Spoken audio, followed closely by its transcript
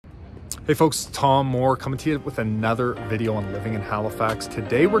Hey folks, Tom Moore coming to you with another video on living in Halifax.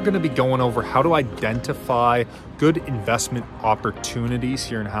 Today we're going to be going over how to identify good investment opportunities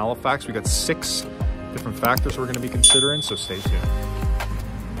here in Halifax. We got 6 different factors we're going to be considering, so stay tuned.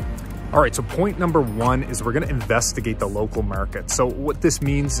 All right, so point number 1 is we're going to investigate the local market. So what this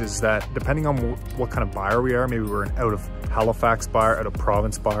means is that depending on what kind of buyer we are, maybe we're an out of Halifax buyer, out of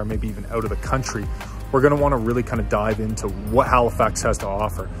province buyer, maybe even out of the country, we're going to want to really kind of dive into what Halifax has to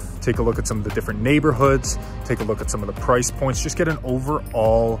offer. Take a look at some of the different neighborhoods, take a look at some of the price points, just get an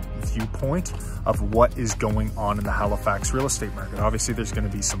overall viewpoint of what is going on in the Halifax real estate market. Obviously, there's going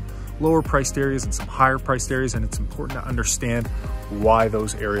to be some lower priced areas and some higher priced areas, and it's important to understand why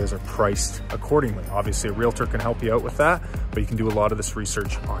those areas are priced accordingly. Obviously, a realtor can help you out with that, but you can do a lot of this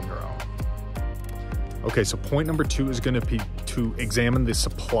research on your own. Okay, so point number 2 is going to be to examine the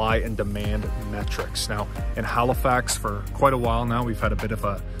supply and demand metrics. Now, in Halifax, for quite a while now, we've had a bit of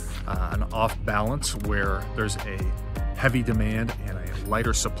an off balance where there's a heavy demand and a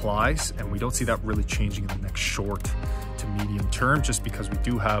lighter supplies, and we don't see that really changing in the next short to medium term, just because we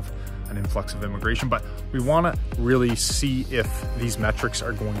do have an influx of immigration. But we want to really see if these metrics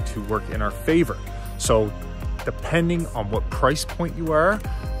are going to work in our favor. So depending on what price point you are,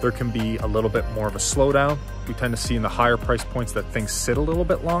 there can be a little bit more of a slowdown. We tend to see in the higher price points that things sit a little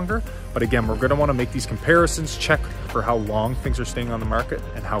bit longer. But again, we're going to want to make these comparisons, check for how long things are staying on the market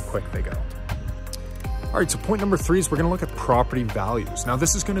and how quick they go. All right, so point number 3 is we're going to look at property values. Now,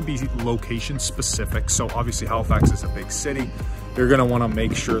 this is going to be location specific. So obviously Halifax is a big city. You're going to want to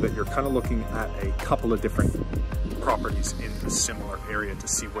make sure that you're kind of looking at a couple of different properties in a similar area to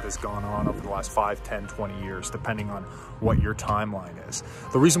see what has gone on over the last 5, 10, 20 years, depending on what your timeline is.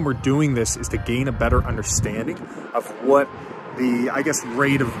 The reason we're doing this is to gain a better understanding of what the, I guess,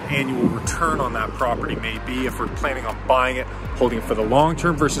 rate of annual return on that property may be if we're planning on buying it, holding it for the long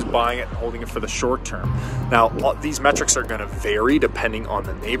term versus buying it and holding it for the short term. Now, these metrics are going to vary depending on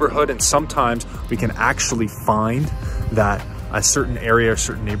the neighborhood, and sometimes we can actually find that a certain area or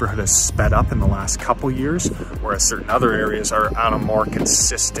certain neighborhood has sped up in the last couple years, whereas certain other areas are on a more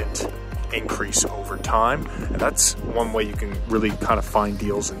consistent increase over time. And that's one way you can really kind of find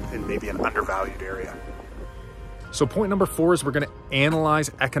deals in maybe an undervalued area. So point number 4 is we're going to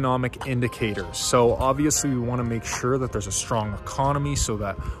analyze economic indicators. So obviously we want to make sure that there's a strong economy so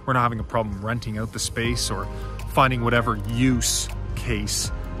that we're not having a problem renting out the space or finding whatever use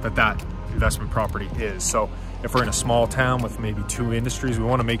case that investment property is. So if we're in a small town with maybe 2 industries, we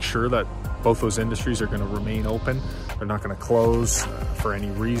want to make sure that both those industries are going to remain open. They're not going to close for any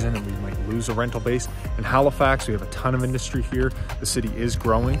reason, and we might lose a rental base. In Halifax, we have a ton of industry here. The city is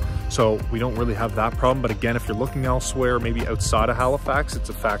growing, so we don't really have that problem. But again, if you're looking elsewhere, maybe outside of Halifax, it's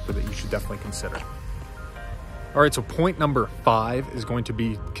a factor that you should definitely consider. All right, so point number 5 is going to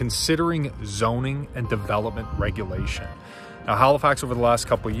be considering zoning and development regulation. Now, Halifax over the last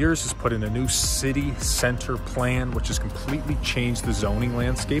couple of years has put in a new city center plan, which has completely changed the zoning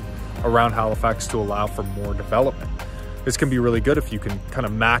landscape around Halifax to allow for more development. This can be really good if you can kind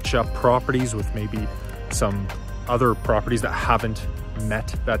of match up properties with maybe some other properties that haven't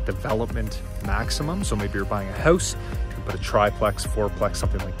met that development maximum. So maybe you're buying a house, you can put a triplex, fourplex,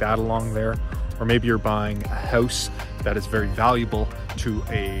 something like that along there. Or maybe you're buying a house that is very valuable to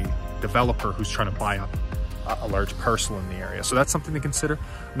a developer who's trying to buy up a large parcel in the area. So that's something to consider.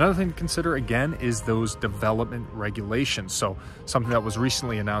 Another thing to consider, again, is those development regulations. So something that was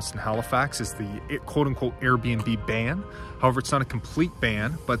recently announced in Halifax is the quote-unquote Airbnb ban. However, it's not a complete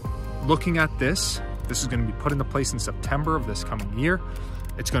ban, but looking at this is going to be put into place in September of this coming year.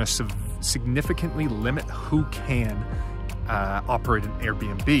 It's going to significantly limit who can operate an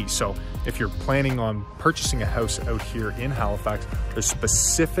Airbnb. So if you're planning on purchasing a house out here in Halifax, there's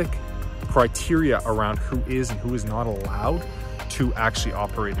specific criteria around who is and who is not allowed to actually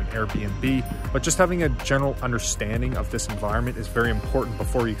operate an Airbnb. But just having a general understanding of this environment is very important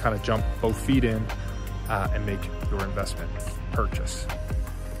before you kind of jump both feet in and make your investment purchase.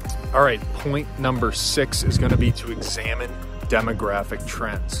 All right, point number 6 is going to be to examine demographic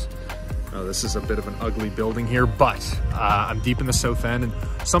trends. Now, this is a bit of an ugly building here, but I'm deep in the South End, and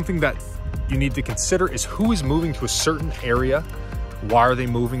something that you need to consider is who is moving to a certain area. Why are they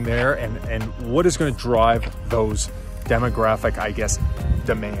moving there, and what is going to drive those demographic, I guess,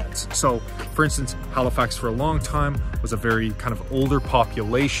 demands? So, for instance, Halifax for a long time was a very kind of older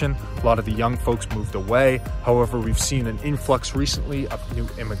population. A lot of the young folks moved away. However, we've seen an influx recently of new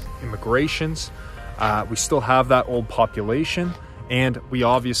immigrations. We still have that old population, and we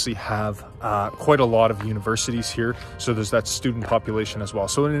obviously have quite a lot of universities here, so there's that student population as well.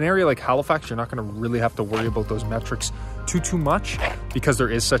 So in an area like Halifax, you're not going to really have to worry about those metrics too much because there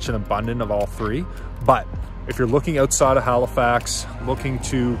is such an abundance of all three. But if you're looking outside of Halifax, looking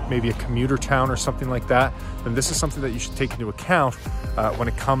to maybe a commuter town or something like that, then this is something that you should take into account when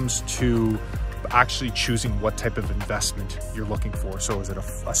it comes to actually choosing what type of investment you're looking for. So is it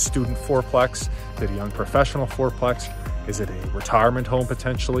a student fourplex? Is it a young professional fourplex? Is it a retirement home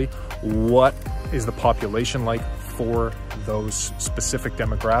potentially? What is the population like for those specific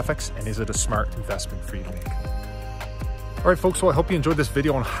demographics? And is it a smart investment for you to make? All right, folks, so I hope you enjoyed this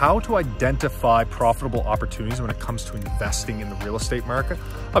video on how to identify profitable opportunities when it comes to investing in the real estate market.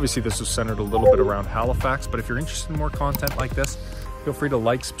 Obviously, this was centered a little bit around Halifax, but if you're interested in more content like this, feel free to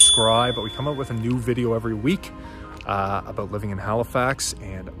like, subscribe. But we come out with a new video every week about living in Halifax.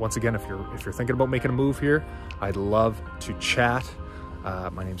 And once again, if you're thinking about making a move here, I'd love to chat.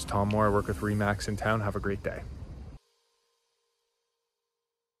 My name's Tom Moore. I work with RE/MAX in town. Have a great day.